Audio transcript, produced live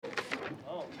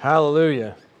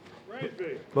Hallelujah.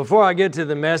 Before I get to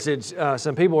the message,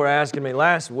 some people were asking me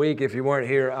last week, if you weren't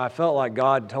here, I felt like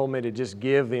God told me to just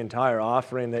give the entire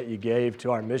offering that you gave to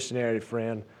our missionary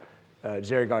friend,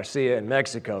 Jerry Garcia in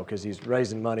Mexico, because he's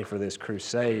raising money for this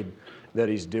crusade that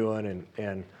he's doing.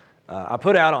 And I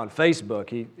put out on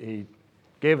Facebook, he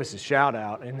gave us a shout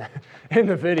out in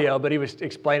the video, but he was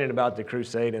explaining about the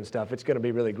crusade and stuff. It's going to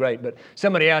be really great. But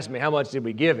somebody asked me, how much did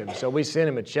we give him? So we sent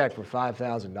him a check for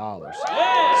 $5,000.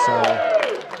 So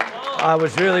I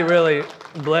was really, really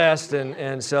blessed,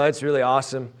 and so it's really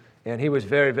awesome. And he was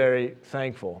very, very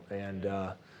thankful. And,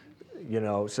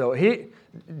 so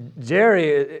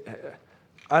Jerry,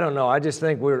 I don't know, I just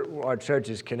think our church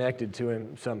is connected to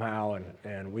him somehow,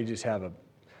 and we just have a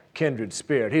kindred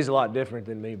spirit. He's a lot different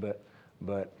than me,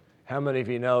 but how many of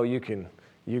you know you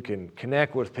can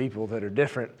connect with people that are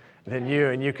different than you,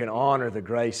 and you can honor the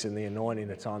grace and the anointing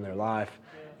that's on their life?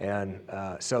 And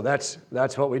so that's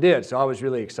what we did. So I was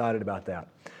really excited about that.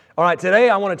 All right, today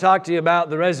I want to talk to you about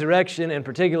the resurrection, and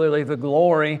particularly the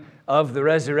glory of the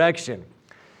resurrection.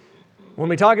 When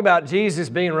we talk about Jesus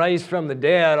being raised from the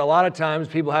dead, a lot of times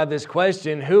people have this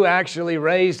question, who actually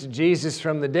raised Jesus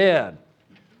from the dead?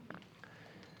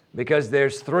 Because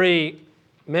there's three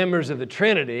members of the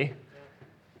Trinity,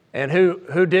 and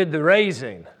who did the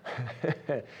raising?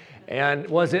 And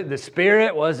was it the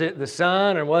Spirit, was it the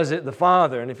Son, or was it the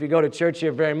Father? And if you go to church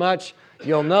here very much,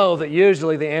 you'll know that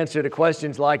usually the answer to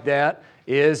questions like that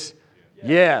is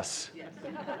yes.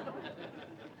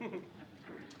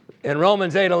 In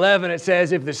Romans 8:11 it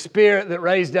says, if the Spirit that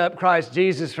raised up Christ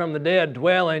Jesus from the dead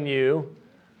dwell in you,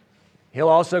 He'll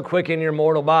also quicken your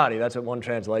mortal body. That's what one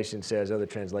translation says. Other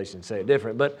translations say it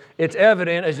different. But it's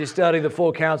evident as you study the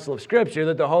full counsel of Scripture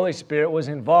that the Holy Spirit was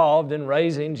involved in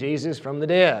raising Jesus from the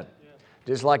dead.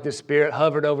 Just like the Spirit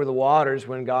hovered over the waters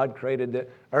when God created the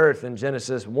earth in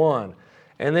Genesis 1.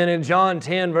 And then in John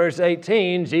 10, verse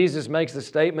 18, Jesus makes the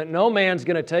statement, no man's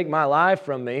going to take my life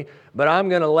from me, but I'm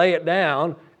going to lay it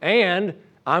down and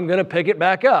I'm going to pick it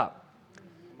back up.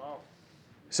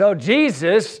 So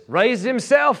Jesus raised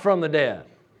Himself from the dead.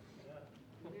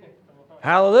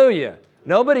 Hallelujah.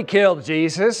 Nobody killed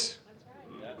Jesus.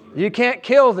 You can't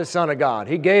kill the Son of God.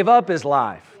 He gave up His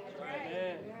life.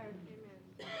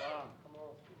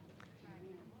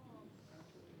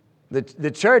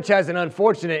 The church has an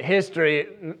unfortunate history,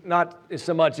 not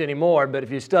so much anymore, but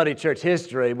if you study church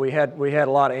history, we had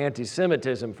a lot of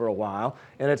anti-Semitism for a while,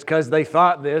 and it's because they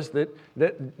thought that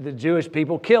the Jewish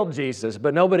people killed Jesus,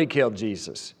 but nobody killed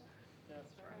Jesus.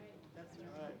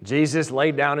 Jesus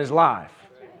laid down His life,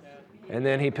 and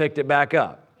then He picked it back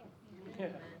up.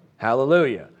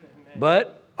 Hallelujah.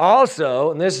 But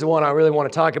also, and this is the one I really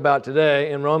want to talk about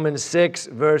today, in Romans 6,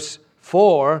 verse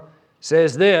 4,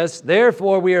 says this,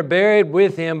 therefore we are buried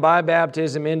with Him by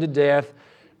baptism into death,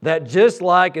 that just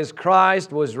like as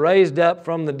Christ was raised up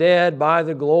from the dead by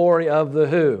the glory of the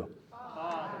who?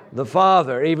 Father. The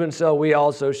Father. Even so we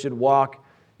also should walk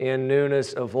in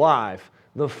newness of life.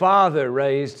 The Father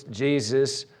raised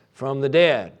Jesus from the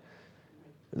dead.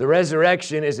 The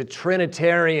resurrection is a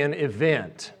Trinitarian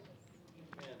event.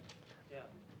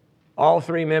 All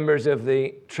three members of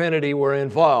the Trinity were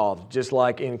involved, just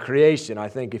like in creation. I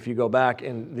think if you go back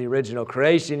in the original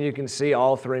creation, you can see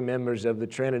all three members of the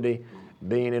Trinity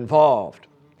being involved.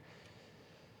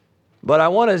 But I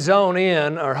want to hone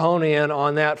in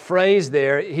on that phrase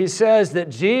there. He says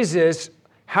that Jesus,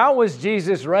 how was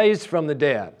Jesus raised from the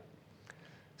dead?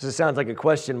 This sounds like a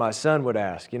question my son would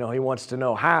ask. He wants to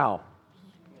know how.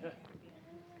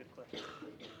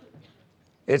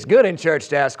 It's good in church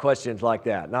to ask questions like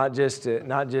that, not just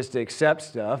to accept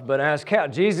stuff, but ask how.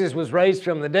 Jesus was raised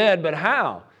from the dead, but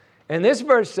how? And this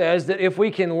verse says that if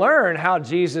we can learn how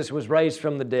Jesus was raised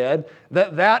from the dead,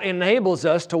 that enables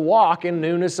us to walk in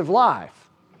newness of life.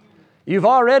 You've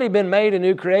already been made a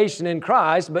new creation in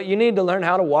Christ, but you need to learn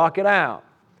how to walk it out.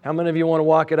 How many of you want to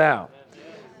walk it out?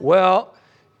 Well,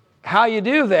 how you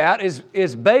do that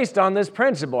is based on this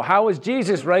principle. How was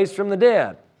Jesus raised from the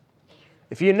dead?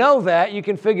 If you know that, you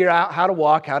can figure out how to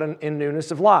walk out in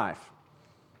newness of life.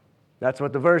 That's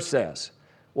what the verse says.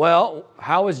 Well,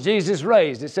 how was Jesus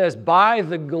raised? It says, by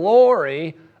the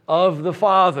glory of the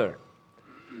Father.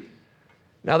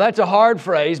 Now, that's a hard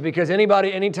phrase because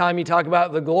anytime you talk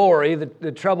about the glory,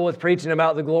 the trouble with preaching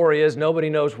about the glory is nobody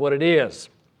knows what it is.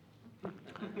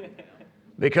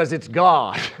 Because it's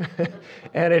God.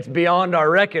 And it's beyond our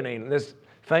reckoning. This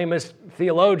famous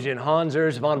theologian, Hans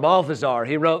Urs von Balthasar,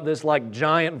 he wrote this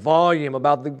giant volume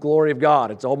about the glory of God.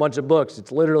 It's a whole bunch of books.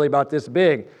 It's literally about this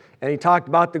big. And he talked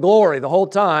about the glory the whole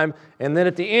time. And then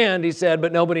at the end, he said,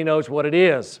 but nobody knows what it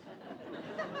is.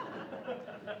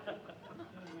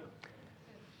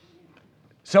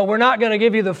 So we're not going to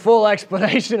give you the full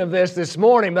explanation of this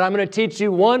morning, but I'm going to teach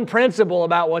you one principle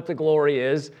about what the glory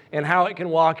is and how it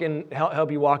can help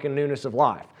you walk in newness of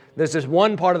life. This is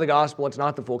one part of the gospel. It's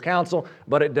not the full counsel,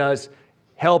 but it does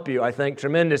help you, I think,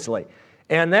 tremendously.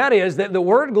 And that is that the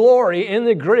word glory in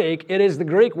the Greek, it is the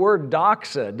Greek word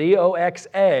doxa,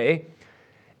 D-O-X-A.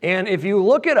 And if you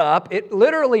look it up, it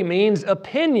literally means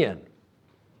opinion.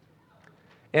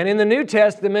 And in the New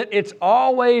Testament, it's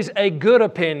always a good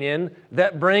opinion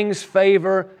that brings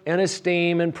favor and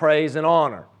esteem and praise and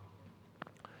honor.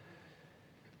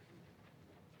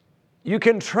 You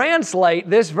can translate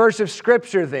this verse of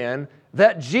Scripture then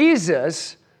that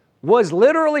Jesus was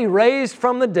literally raised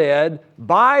from the dead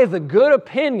by the good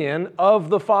opinion of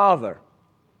the Father.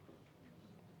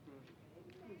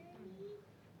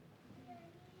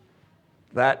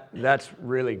 That's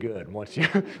really good.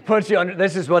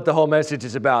 This is what the whole message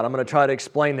is about. I'm going to try to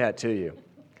explain that to you.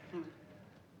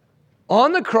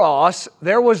 On the cross,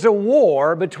 there was a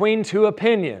war between two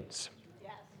opinions.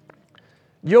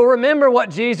 You'll remember what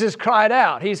Jesus cried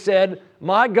out. He said,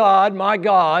 my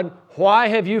God, why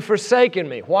have you forsaken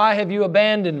me? Why have you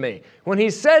abandoned me?" When he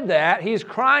said that, he's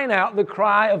crying out the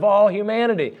cry of all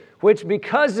humanity, which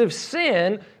because of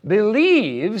sin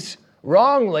believes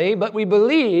wrongly, but we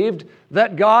believed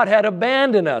that God had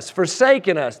abandoned us,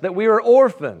 forsaken us, that we were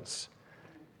orphans.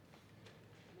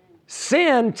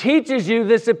 Sin teaches you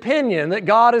this opinion that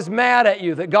God is mad at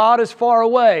you, that God is far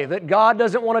away, that God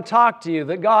doesn't want to talk to you,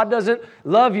 that God doesn't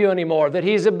love you anymore, that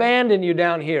He's abandoned you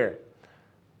down here.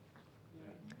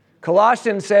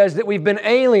 Colossians says that we've been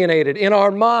alienated in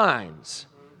our minds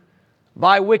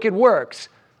by wicked works.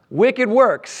 Wicked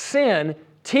works, sin,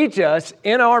 teach us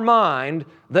in our mind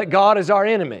that God is our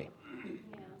enemy.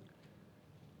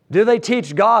 Do they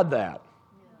teach God that?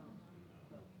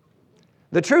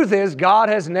 The truth is, God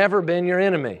has never been your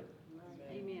enemy.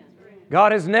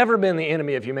 God has never been the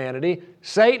enemy of humanity.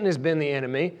 Satan has been the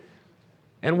enemy,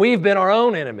 and we've been our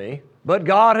own enemy, but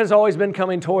God has always been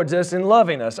coming towards us and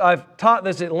loving us. I've taught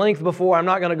this at length before. I'm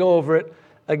not going to go over it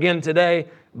again today,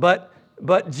 but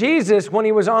Jesus, when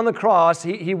He was on the cross,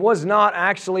 He was not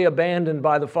actually abandoned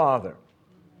by the Father.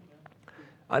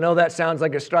 I know that sounds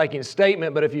like a striking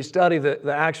statement, but if you study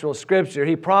the actual Scripture,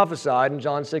 He prophesied in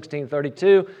John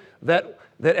 16:32 that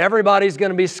everybody's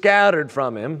going to be scattered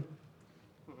from Him,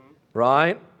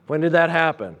 right? When did that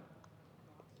happen?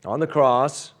 On the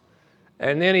cross.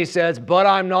 And then He says, "But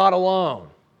I'm not alone.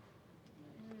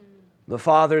 The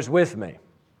Father's with me."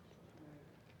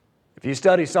 If you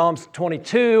study Psalms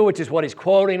 22, which is what he's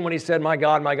quoting when he said, my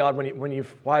God,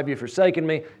 why have you forsaken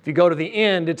me?" If you go to the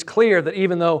end, it's clear that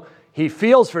even though he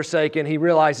feels forsaken, he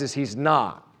realizes he's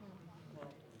not.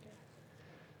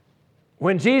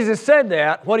 When Jesus said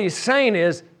that, what He's saying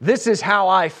is, this is how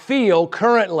I feel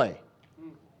currently.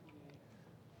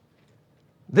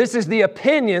 This is the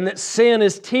opinion that sin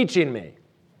is teaching me.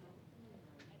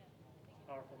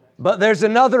 But there's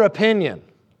another opinion.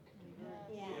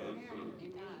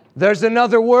 There's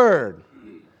another word.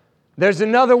 There's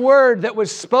another word that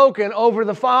was spoken over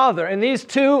the Father. And these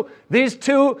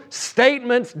two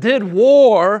statements did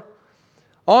war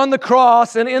on the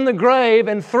cross and in the grave.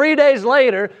 And 3 days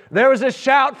later, there was a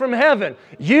shout from heaven.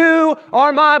 "You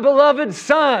are my beloved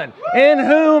Son, in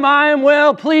whom I am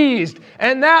well pleased."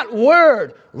 And that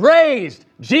word raised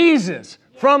Jesus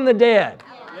from the dead.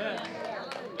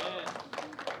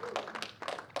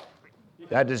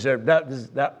 That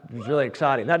was really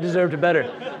exciting. That deserved a better.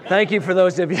 Thank you for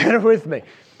those of you that are with me.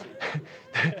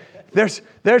 There's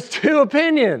two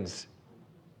opinions.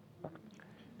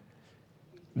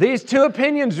 These two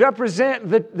opinions represent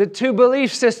the two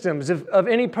belief systems of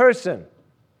any person.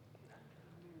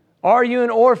 Are you an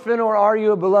orphan or are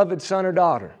you a beloved son or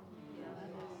daughter?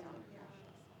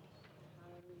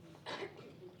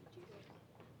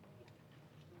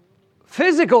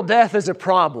 Physical death is a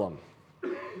problem.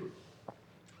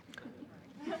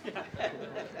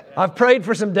 I've prayed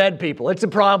for some dead people. It's a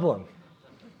problem,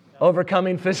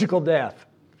 overcoming physical death.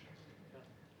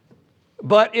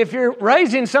 But if you're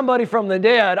raising somebody from the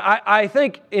dead, I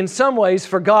think in some ways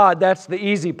for God, that's the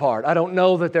easy part. I don't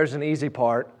know that there's an easy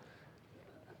part.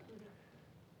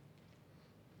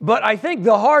 But I think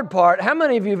the hard part, how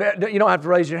many of you, you don't have to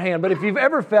raise your hand, but if you've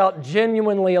ever felt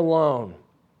genuinely alone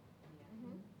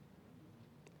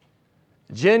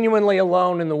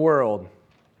in the world,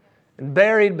 and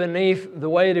buried beneath the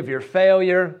weight of your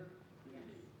failure,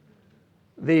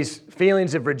 these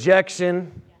feelings of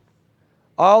rejection,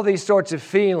 all these sorts of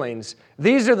feelings,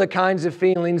 these are the kinds of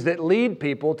feelings that lead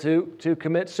people to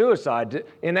commit suicide, to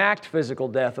enact physical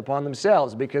death upon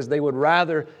themselves, because they would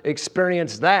rather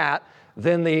experience that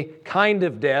than the kind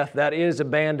of death that is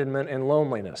abandonment and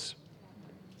loneliness.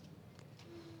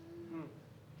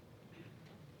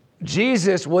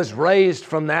 Jesus was raised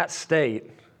from that state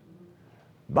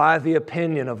by the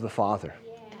opinion of the Father.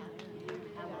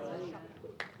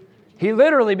 He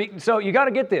literally, so you got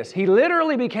to get this. He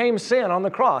literally became sin on the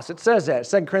cross. It says that,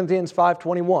 2 Corinthians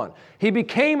 5:21. He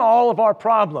became all of our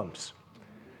problems.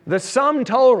 The sum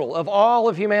total of all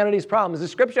of humanity's problems. The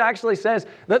Scripture actually says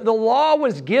that the law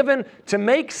was given to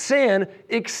make sin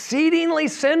exceedingly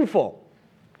sinful.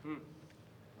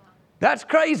 That's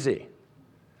crazy.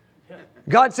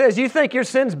 God says, you think your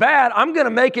sin's bad, I'm going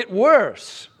to make it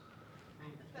worse.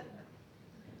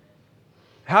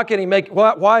 How can He make,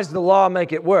 why does the law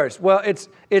make it worse? Well,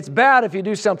 it's bad if you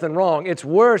do something wrong. It's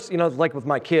worse, like with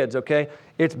my kids, okay?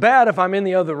 It's bad if I'm in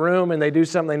the other room and they do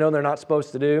something they know they're not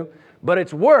supposed to do. But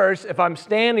it's worse if I'm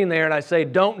standing there and I say,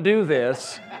 don't do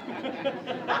this,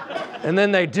 and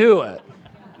then they do it,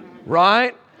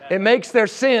 right? It makes their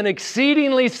sin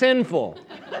exceedingly sinful.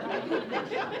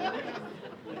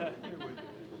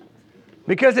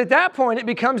 Because at that point, it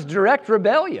becomes direct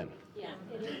rebellion.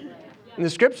 And the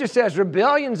Scripture says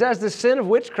rebellion's as the sin of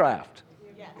witchcraft.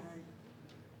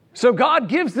 So God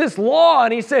gives this law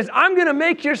and He says, I'm going to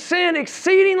make your sin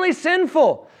exceedingly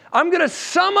sinful. I'm going to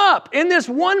sum up in this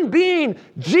one being,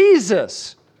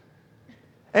 Jesus.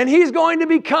 And He's going to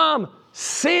become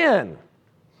sin.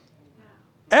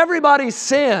 Everybody's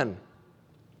sin.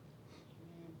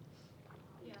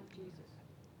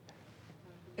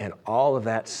 And all of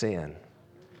that sin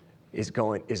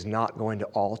is not going to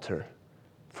alter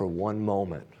for one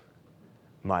moment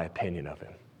my opinion of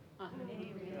Him.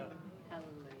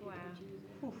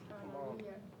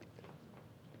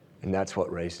 And that's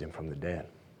what raised Him from the dead.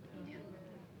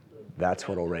 That's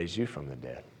what will raise you from the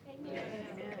dead.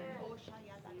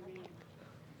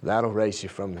 That'll raise you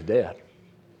from the dead.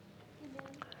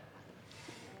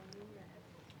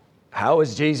 How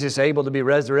is Jesus able to be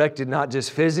resurrected, not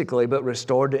just physically, but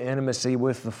restored to intimacy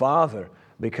with the Father?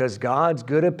 Because God's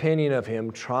good opinion of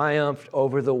Him triumphed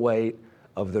over the weight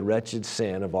of the wretched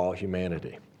sin of all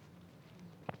humanity.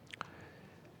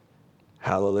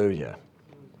 Hallelujah.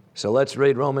 So let's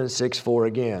read Romans 6:4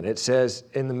 again. It says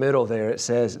in the middle there, it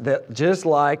says that just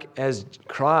like as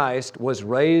Christ was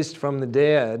raised from the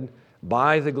dead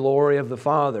by the glory of the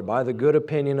Father, by the good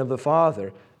opinion of the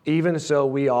Father, even so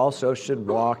we also should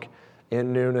walk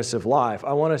in newness of life.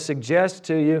 I want to suggest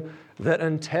to you that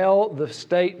until the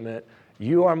statement,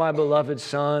 you are my beloved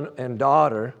son and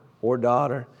daughter, or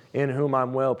daughter, in whom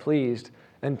I'm well pleased,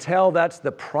 until that's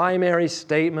the primary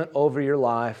statement over your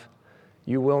life,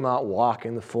 you will not walk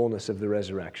in the fullness of the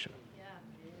resurrection. Yeah.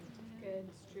 Good.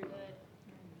 It's true.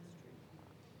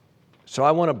 So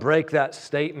I want to break that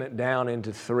statement down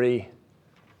into 3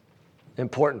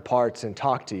 important parts and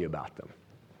talk to you about them.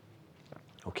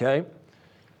 Okay?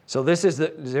 So this is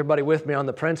everybody with me on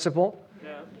the principle?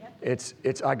 Yeah.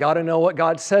 It's I got to know what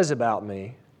God says about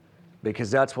me, because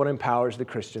that's what empowers the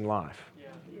Christian life.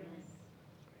 Yeah.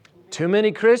 Too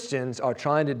many Christians are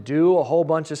trying to do a whole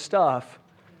bunch of stuff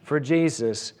for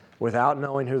Jesus without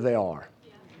knowing who they are.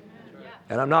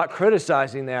 And I'm not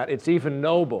criticizing that. It's even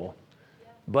noble,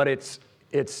 but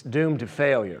it's doomed to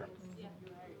failure.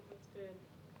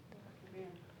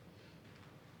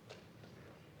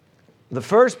 The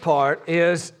first part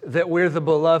is that we're the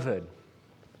beloved.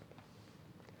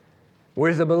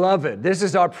 We're the beloved. This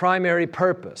is our primary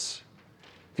purpose.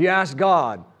 If you ask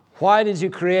God, why did you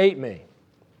create me?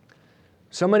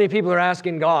 So many people are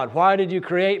asking God, why did you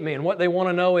create me? And what they want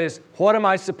to know is, what am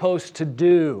I supposed to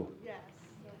do? Yes.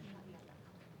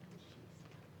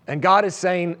 And God is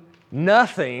saying,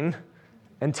 nothing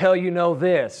until you know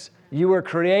this. You were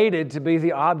created to be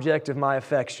the object of my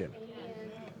affection.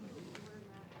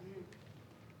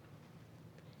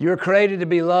 You were created to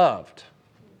be loved.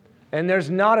 And there's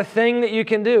not a thing that you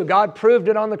can do. God proved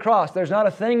it on the cross. There's not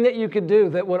a thing that you could do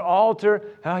that would alter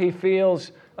how He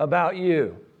feels about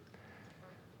you.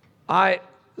 I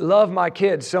love my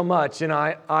kids so much, and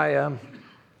I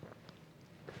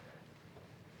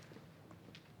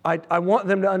want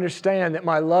them to understand that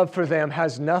my love for them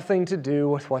has nothing to do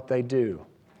with what they do.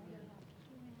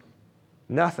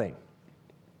 Nothing.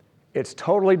 It's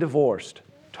totally divorced,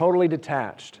 totally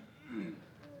detached.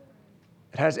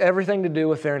 It has everything to do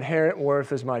with their inherent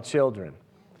worth as my children.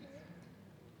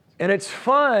 And it's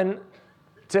fun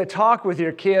to talk with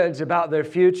your kids about their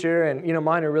future, and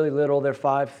mine are really little. They're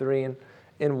 5, 3,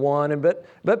 and 1.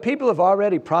 But people have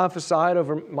already prophesied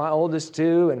over my oldest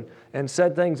 2 and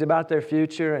said things about their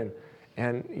future,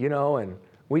 and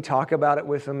we talk about it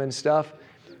with them and stuff.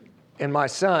 And my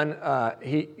son,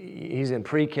 he's in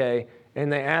pre-K,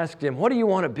 and they asked him, what do you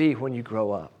want to be when you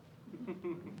grow up?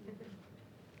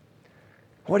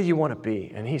 What do you want to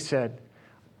be? And he said,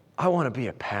 I want to be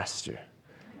a pastor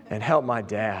and help my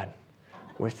dad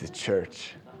with the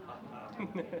church.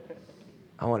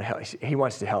 I want to help. He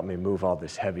wants to help me move all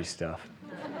this heavy stuff.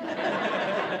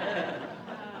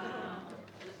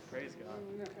 Praise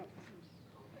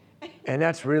God. And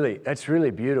that's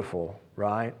really beautiful,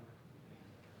 right?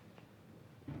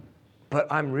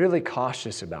 But I'm really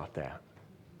cautious about that.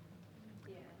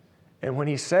 Yeah. And when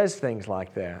he says things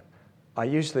like that, I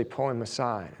usually pull him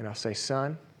aside and I'll say,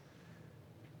 son,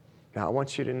 now I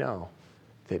want you to know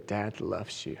that Dad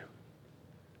loves you.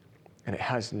 And it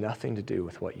has nothing to do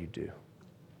with what you do.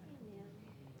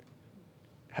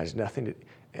 It has nothing to,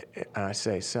 and I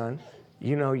say, son,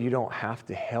 you know you don't have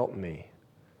to help me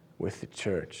with the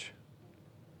church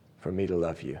for me to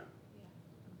love you.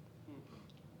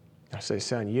 I say,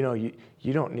 son, you know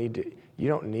you don't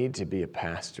need to be a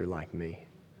pastor like me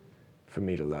for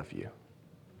me to love you.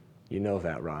 You know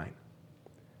that, right?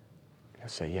 I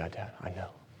say, yeah, Dad, I know.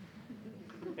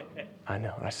 I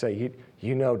know. I say,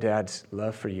 you know Dad's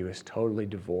love for you is totally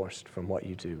divorced from what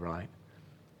you do, right?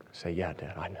 I say, yeah,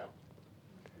 Dad, I know.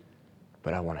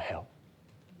 But I want to help.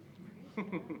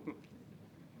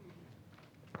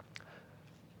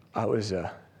 I was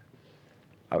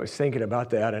thinking about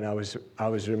that, and I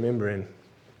was remembering.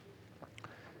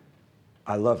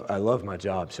 I love my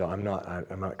job, so I'm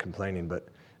not complaining.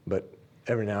 But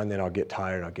every now and then I'll get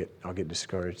tired. I'll get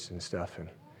discouraged and stuff,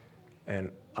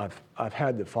 and I've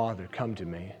had the Father come to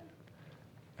me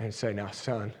and say, now,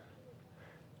 son,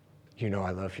 you know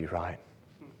I love you, right?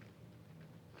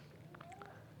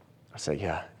 I say,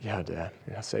 yeah, Dad.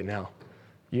 And I say, now,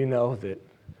 you know that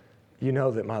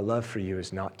my love for you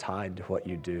is not tied to what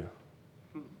you do.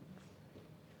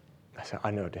 I say,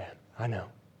 I know, Dad, I know.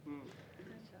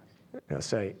 And I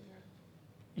say,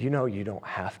 you know you don't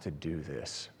have to do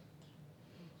this,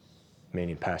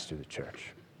 meaning pastor the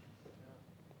church.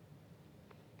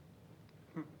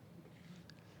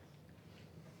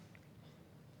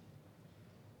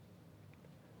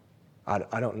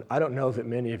 I don't know that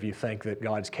many of you think that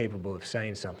God's capable of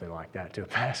saying something like that to a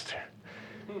pastor,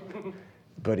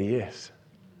 but He is.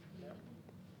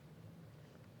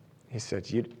 He said,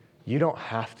 you don't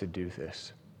have to do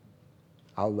this.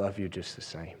 I'll love you just the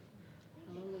same.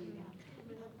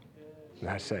 And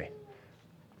I say,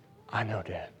 I know,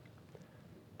 Dad,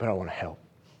 but I want to help.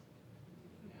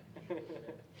 I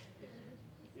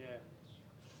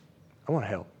want to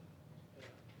help.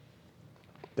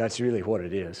 That's really what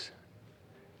it is.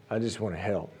 I just want to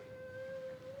help.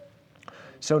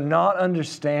 So not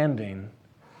understanding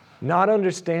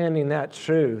that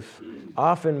truth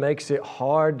often makes it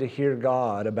hard to hear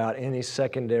God about any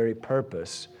secondary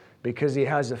purpose because He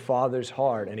has a Father's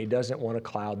heart and He doesn't want to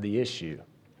cloud the issue.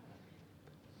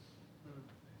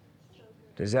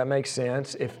 Does that make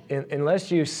sense?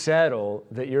 Unless you settle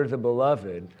that you're the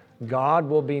beloved, God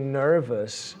will be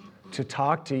nervous to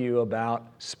talk to you about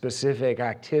specific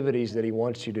activities that He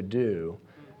wants you to do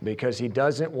because He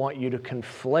doesn't want you to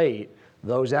conflate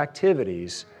those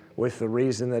activities with the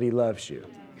reason that He loves you.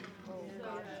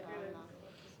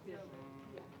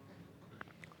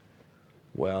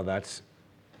 Well, that's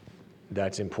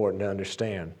important to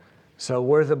understand. So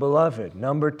we're the beloved.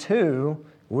 Number 2,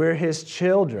 we're His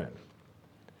children.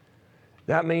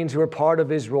 That means we're part of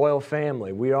His royal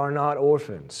family. We are not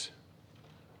orphans.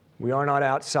 We are not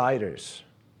outsiders.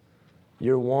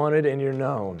 You're wanted and you're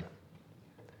known.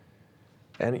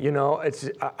 And you know,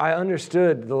 I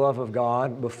understood the love of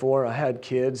God before I had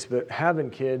kids, but having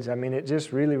kids, I mean, it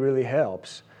just really, really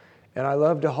helps. And I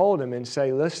love to hold them and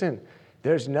say, listen,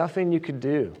 there's nothing you could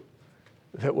do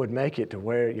that would make it to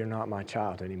where you're not my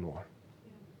child anymore.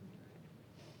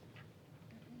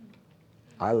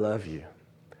 I love you,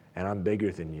 and I'm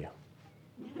bigger than you.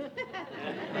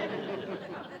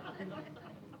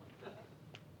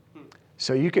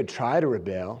 So you could try to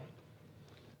rebel,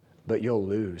 but you'll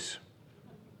lose.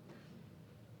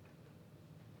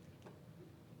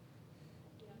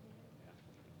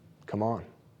 Come on.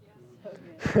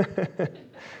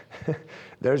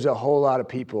 There's a whole lot of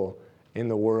people in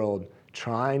the world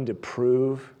trying to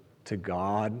prove to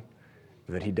God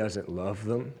that He doesn't love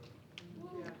them.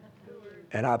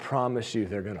 And I promise you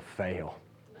they're going to fail.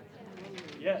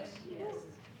 Yes.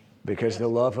 Because the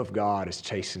love of God is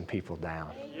chasing people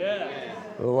down. Yes.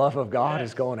 The love of God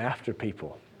is going after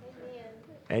people.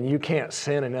 And you can't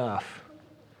sin enough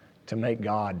to make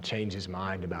God change His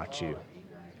mind about you.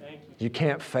 You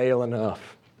can't fail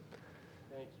enough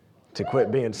to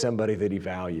quit being somebody that He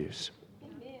values.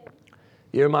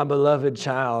 You're my beloved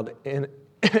child, and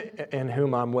in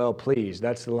whom I'm well pleased.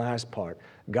 That's the last part.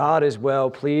 God is well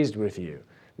pleased with you.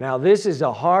 Now, this is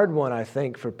a hard one, I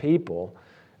think, for people,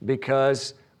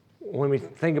 because when we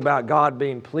think about God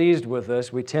being pleased with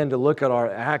us, we tend to look at our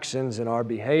actions and our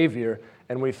behavior,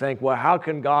 and we think, well, how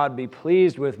can God be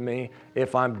pleased with me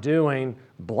if I'm doing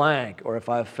blank or if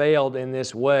I've failed in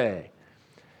this way?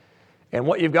 And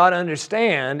what you've got to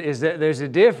understand is that there's a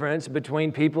difference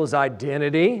between people's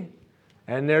identity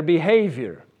and their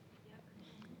behavior.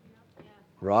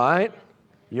 Right?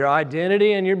 Your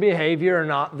identity and your behavior are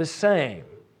not the same.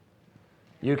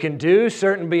 You can do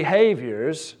certain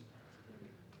behaviors,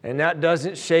 and that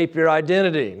doesn't shape your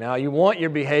identity. Now, you want your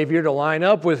behavior to line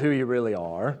up with who you really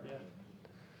are,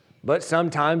 but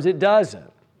sometimes it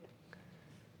doesn't.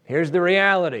 Here's the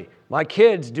reality. My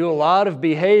kids do a lot of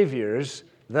behaviors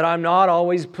that I'm not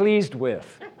always pleased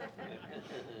with.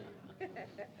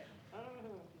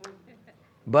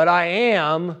 But I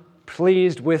am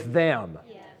pleased with them.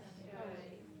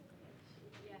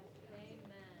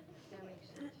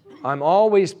 I'm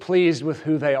always pleased with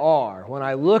who they are. When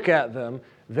I look at them,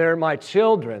 they're my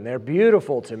children. They're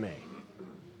beautiful to me.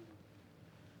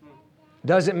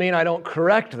 Doesn't mean I don't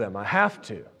correct them. I have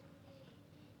to.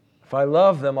 If I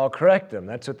love them, I'll correct them.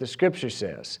 That's what the Scripture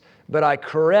says. But I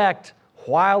correct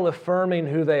while affirming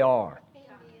who they are.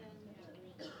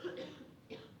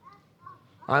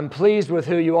 I'm pleased with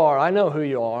who you are. I know who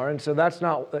you are, and so that's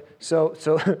not so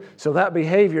that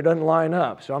behavior doesn't line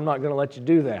up. So I'm not going to let you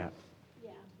do that.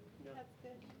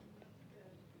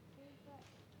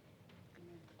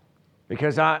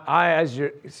 Because I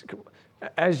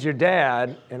as your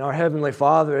dad, and our Heavenly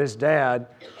Father as Dad,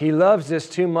 He loves us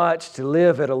too much to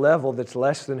live at a level that's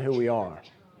less than who we are.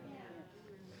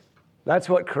 That's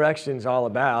what correction's all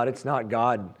about. It's not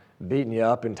God beating you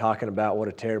up and talking about what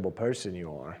a terrible person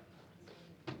you are.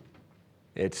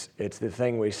 It's the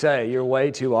thing we say, you're way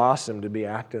too awesome to be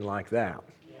acting like that.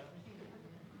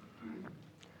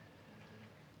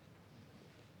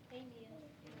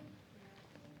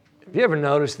 Have you ever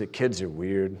noticed that kids are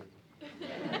weird?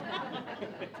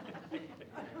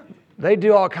 They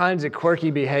do all kinds of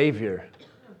quirky behavior.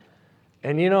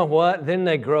 And you know what? Then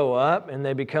they grow up and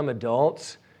they become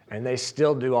adults and they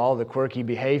still do all the quirky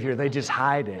behavior. They just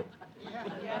hide it.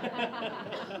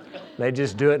 They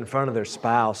just do it in front of their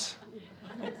spouse.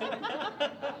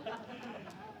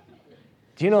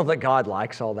 Do you know that God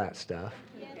likes all that stuff?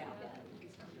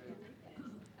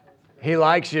 He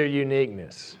likes your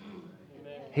uniqueness.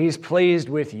 He's pleased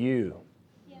with you.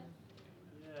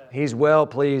 He's well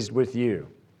pleased with you.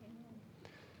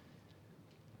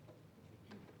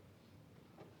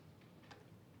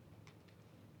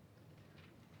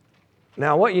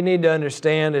 Now, what you need to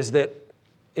understand is that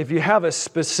if you have a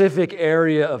specific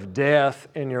area of death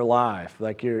in your life,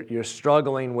 like you're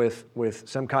struggling with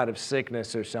some kind of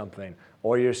sickness or something,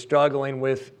 or you're struggling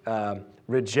with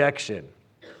rejection,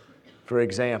 for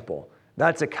example,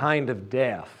 that's a kind of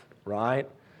death, right?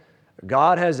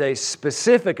 God has a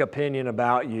specific opinion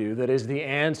about you that is the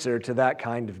answer to that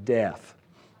kind of death.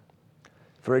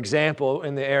 For example,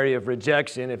 in the area of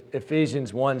rejection,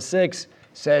 Ephesians 1:6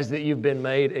 says that you've been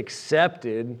made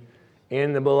accepted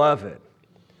in the Beloved.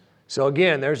 So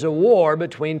again, there's a war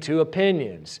between two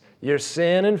opinions. Your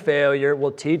sin and failure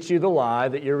will teach you the lie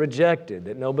that you're rejected,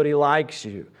 that nobody likes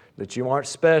you, that you aren't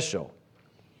special.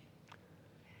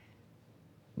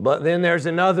 But then there's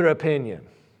another opinion,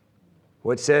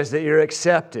 which says that you're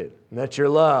accepted and that you're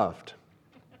loved.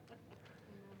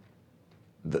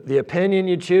 The opinion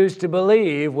you choose to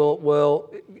believe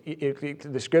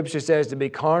the Scripture says to be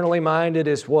carnally minded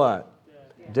is what?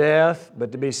 Death.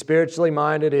 But to be spiritually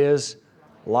minded is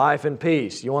life and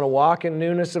peace. You want to walk in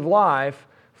newness of life,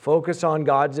 focus on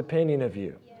God's opinion of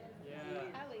you.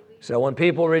 So when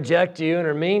people reject you and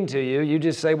are mean to you, you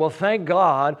just say, well, thank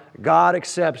God, God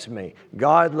accepts me.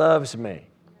 God loves me.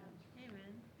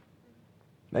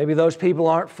 Maybe those people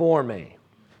aren't for me.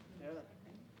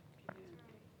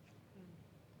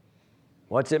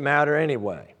 What's it matter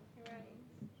anyway?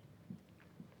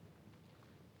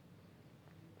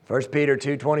 1 Peter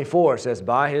 2:24 says,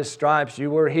 by His stripes you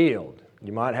were healed.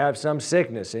 You might have some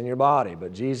sickness in your body,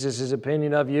 but Jesus'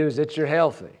 opinion of you is that you're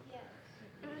healthy.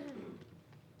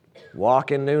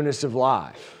 Walk in newness of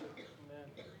life.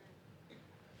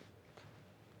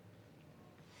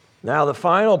 Now, the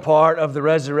final part of the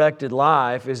resurrected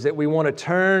life is that we want to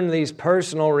turn these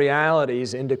personal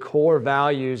realities into core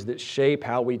values that shape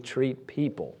how we treat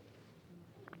people.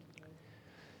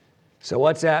 So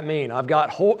what's that mean? I've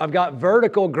got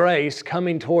vertical grace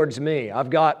coming towards me.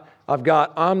 I'm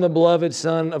the beloved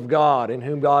Son of God in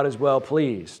whom God is well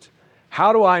pleased.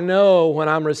 How do I know when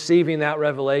I'm receiving that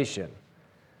revelation?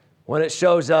 when it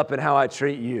shows up in how I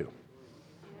treat you.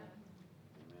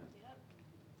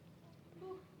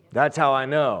 That's how I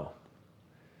know.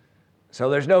 So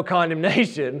there's no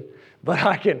condemnation, but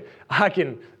I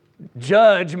can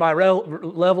judge my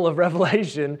level of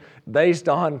revelation based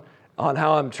on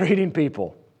how I'm treating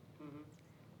people.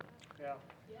 Yeah.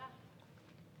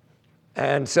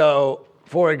 And so,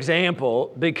 for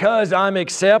example, because I'm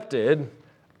accepted,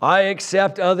 I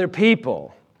accept other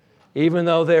people, even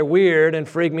though they're weird and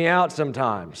freak me out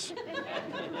sometimes.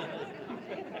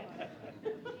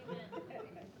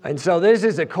 And so this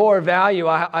is a core value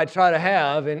I try to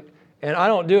have, and I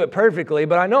don't do it perfectly,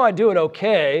 but I know I do it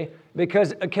okay,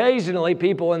 because occasionally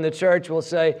people in the church will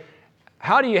say,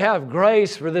 how do you have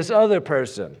grace for this other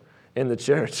person in the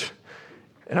church?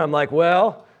 And I'm like,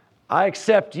 well, I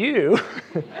accept you.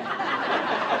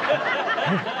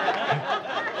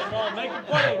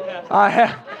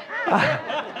 I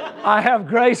have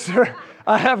grace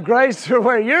for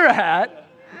where you're at.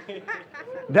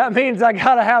 That means I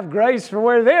got to have grace for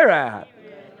where they're at.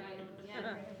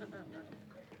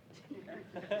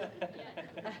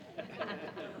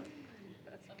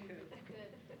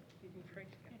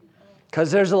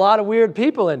 Because there's a lot of weird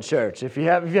people in church. If you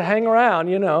hang around,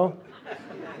 you know.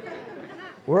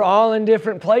 We're all in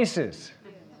different places.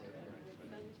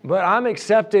 But I'm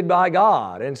accepted by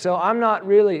God. And so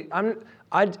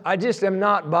I just am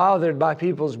not bothered by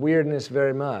people's weirdness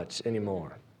very much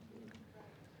anymore.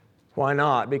 Why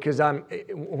not? Because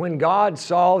when God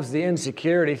solves the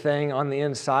insecurity thing on the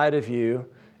inside of you,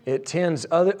 it tends,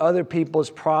 other people's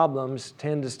problems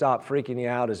tend to stop freaking you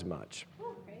out as much.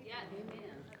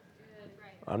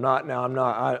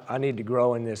 I need to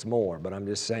grow in this more, but I'm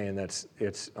just saying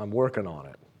I'm working on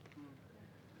it.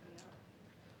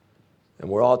 And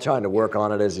we're all trying to work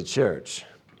on it as a church.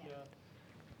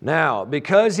 Now,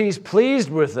 because He's pleased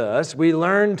with us, we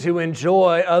learn to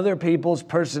enjoy other people's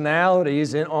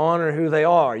personalities and honor who they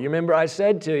are. You remember I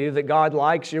said to you that God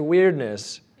likes your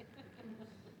weirdness.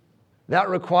 That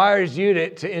requires you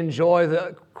to enjoy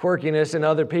the quirkiness in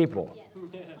other people.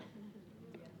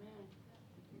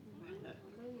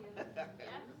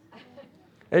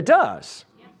 It does.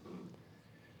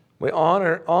 We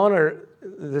honor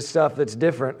the stuff that's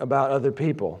different about other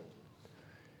people.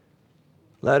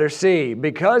 Letter C,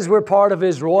 because we're part of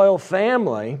His royal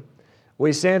family,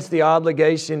 we sense the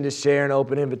obligation to share an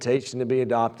open invitation to be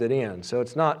adopted in. So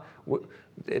it's not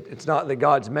that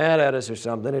God's mad at us or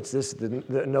something. It's the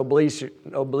noblesse.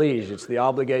 It's the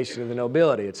obligation of the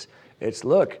nobility. It's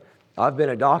look, I've been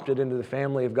adopted into the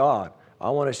family of God. I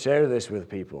want to share this with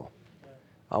people.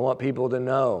 I want people to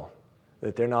know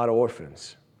that they're not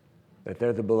orphans, that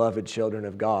they're the beloved children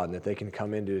of God, and that they can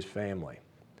come into His family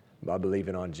by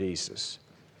believing on Jesus.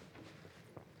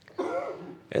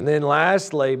 And then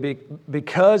lastly,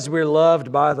 because we're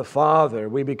loved by the Father,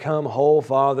 we become whole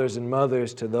fathers and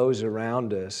mothers to those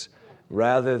around us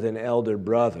rather than elder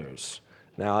brothers.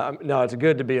 Now, it's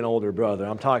good to be an older brother.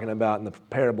 I'm talking about in the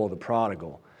parable of the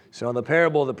prodigal. So in the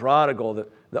parable of the prodigal,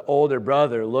 the older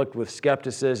brother looked with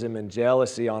skepticism and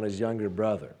jealousy on his younger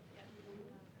brother.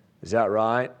 Is that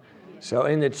right? So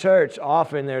in the church,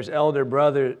 often there's elder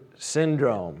brother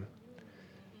syndrome,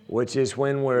 which is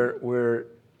when we're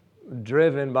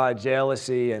driven by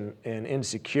jealousy and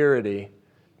insecurity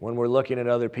when we're looking at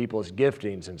other people's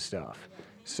giftings and stuff.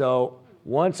 So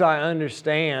once I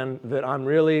understand that I'm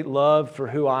really loved for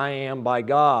who I am by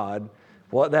God,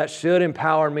 what that should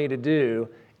empower me to do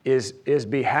is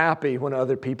be happy when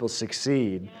other people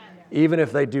succeed, even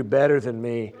if they do better than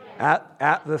me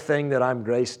at the thing that I'm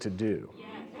graced to do.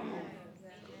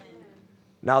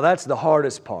 Now that's the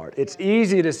hardest part. It's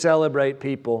easy to celebrate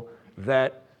people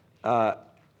that have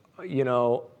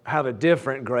a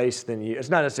different grace than you. It's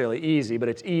not necessarily easy, but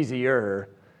it's easier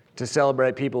to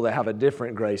celebrate people that have a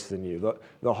different grace than you.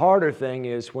 The harder thing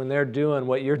is when they're doing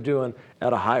what you're doing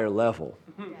at a higher level.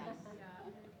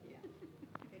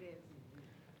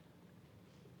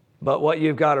 But what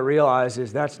you've got to realize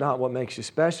is that's not what makes you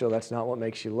special. That's not what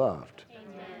makes you loved.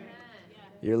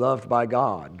 You're loved by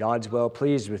God. God's well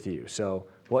pleased with you. So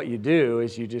what you do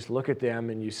is you just look at them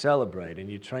and you celebrate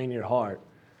and you train your heart.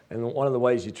 And one of the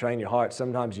ways you train your heart,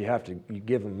 sometimes you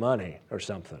give them money or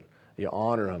something. You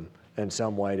honor them in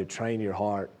some way to train your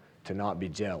heart to not be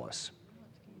jealous.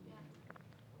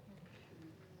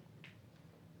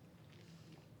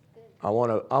 I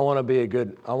want to be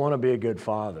a good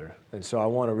father, and so I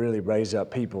want to really raise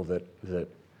up people that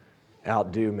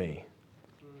outdo me.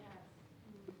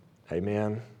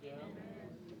 Amen.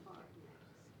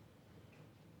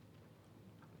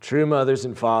 True mothers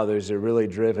and fathers are really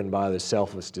driven by the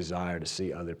selfless desire to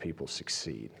see other people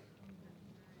succeed.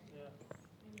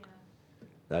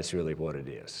 That's really what it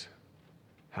is.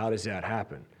 How does that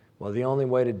happen? Well, the only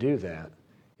way to do that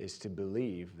is to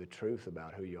believe the truth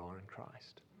about who you are in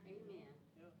Christ. Amen.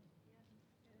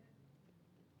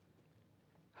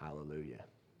 Hallelujah.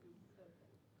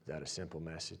 Is that a simple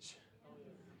message?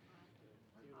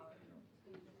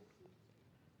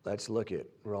 Let's look at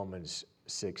Romans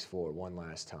 6:4 one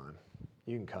last time.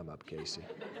 You can come up, Casey.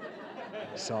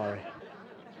 Sorry.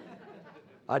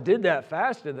 I did that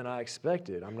faster than I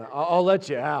expected. I'll let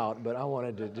you out, but I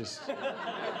wanted to just...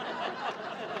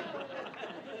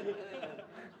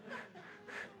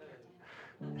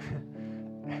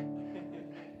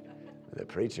 The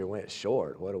preacher went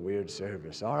short. What a weird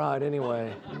service. All right,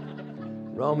 anyway.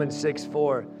 Romans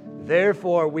 6:4.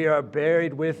 Therefore we are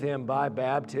buried with him by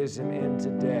baptism into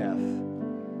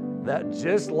death, that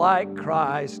just like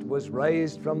Christ was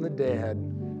raised from the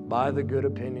dead by the good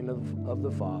opinion of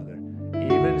the Father,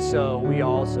 even so we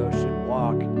also should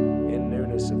walk in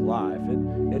newness of life.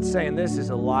 It's saying this is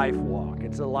a life walk.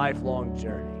 It's a lifelong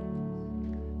journey.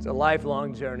 It's a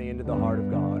lifelong journey into the heart of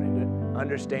God, into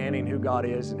understanding who God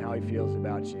is and how he feels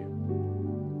about you.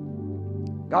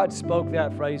 God spoke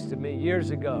that phrase to me years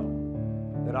ago,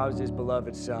 that I was his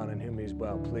beloved son in whom he's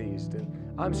well pleased. And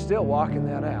I'm still walking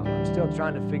that out. I'm still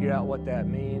trying to figure out what that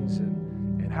means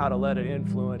and how to let it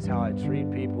influence how I treat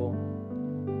people.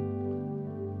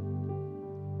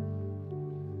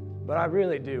 But I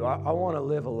really do. I want to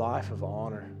live a life of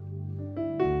honor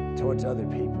towards other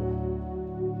people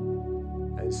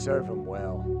and serve them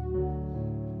well.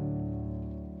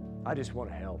 I just want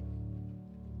to help.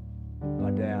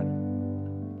 My dad,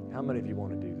 how many of you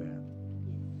want to do that?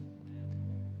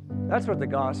 That's what the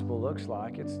gospel looks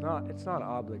like. It's not an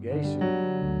obligation.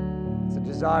 It's a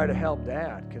desire to help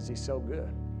Dad because he's so good.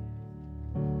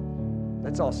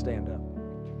 Let's all stand up.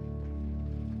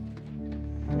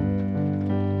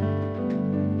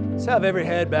 Let's have every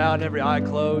head bowed and every eye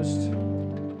closed.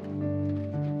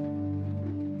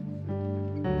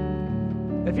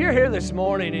 If you're here this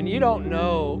morning and you don't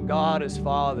know God as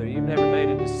Father, you've never made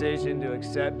a decision to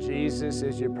accept Jesus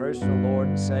as your personal Lord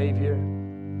and Savior,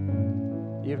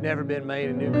 you've never been made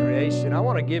a new creation, I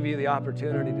want to give you the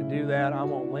opportunity to do that. I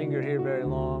won't linger here very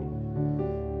long.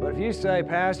 But if you say,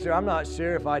 Pastor, I'm not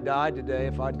sure if I died today,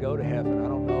 if I'd go to heaven. I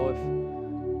don't know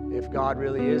if God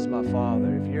really is my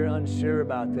Father. If you're unsure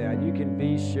about that, you can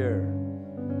be sure.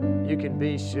 You can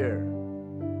be sure.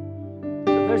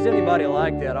 So if there's anybody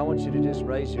like that, I want you to just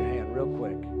raise your hand real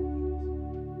quick.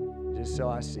 Just so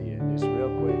I see it. Just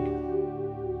real quick.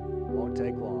 Won't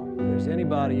take long. If there's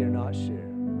anybody you're not sure.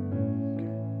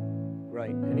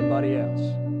 Right. Anybody else?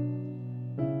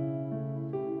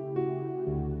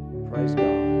 Praise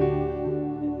God.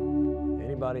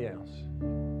 Anybody else?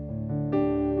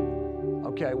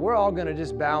 Okay, we're all going to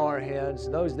just bow our heads.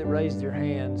 Those that raised your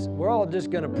hands, we're all just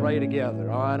going to pray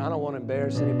together, all right? I don't want to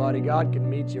embarrass anybody. God can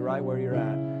meet you right where you're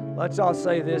at. Let's all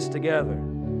say this together.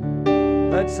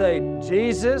 Let's say,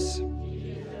 Jesus,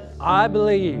 I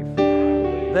believe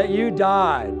that you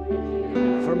died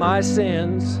for my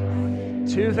sins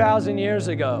 2,000 years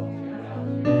ago.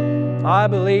 I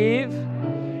believe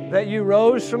that you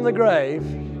rose from the grave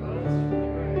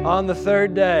on the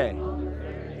third day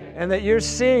and that you're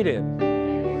seated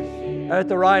at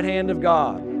the right hand of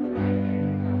God.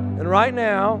 And right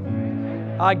now,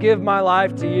 I give my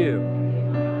life to you.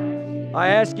 I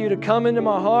ask you to come into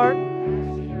my heart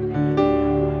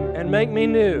and make me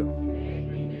new.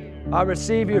 I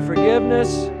receive your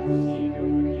forgiveness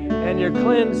and your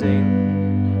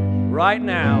cleansing right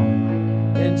now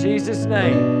in Jesus'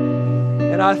 name.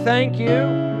 And I thank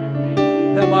you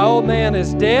that my old man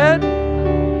is dead,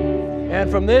 and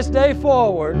from this day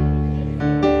forward,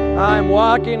 I am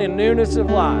walking in newness of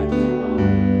life.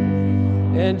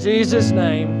 In Jesus'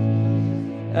 name,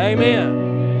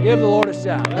 amen. Give the Lord a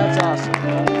shout. That's awesome.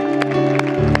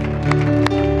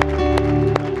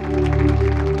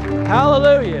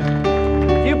 Hallelujah.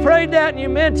 If you prayed that and you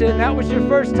meant it, and that was your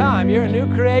first time, you're a new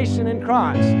creation in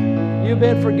Christ. You've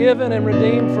been forgiven and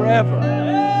redeemed forever.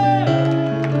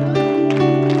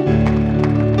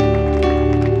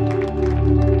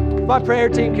 My prayer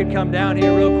team could come down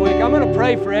here real quick. I'm going to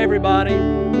pray for everybody.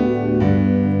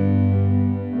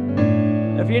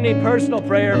 If you need personal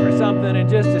prayer for something, in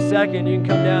just a second, you can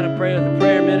come down and pray with the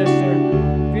prayer minister.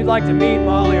 If you'd like to meet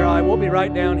Molly or I, we'll be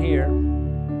right down here.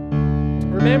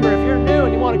 Remember, if you're new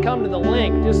and you want to come to the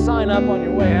link, just sign up on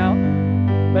your way out.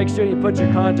 Make sure you put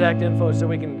your contact info so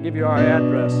we can give you our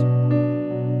address.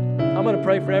 I'm going to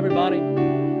pray for everybody.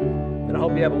 And I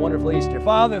hope you have a wonderful Easter.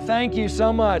 Father, thank you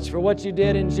so much for what you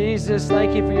did in Jesus.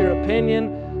 Thank you for your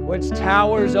opinion, which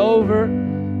towers over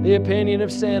the opinion of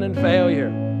sin and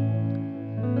failure.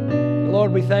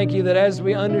 Lord, we thank you that as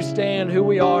we understand who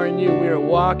we are in you, we are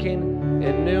walking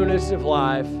in newness of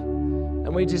life.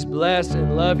 And we just bless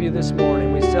and love you this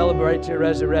morning. We celebrate your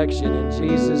resurrection in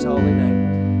Jesus' holy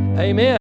name. Amen.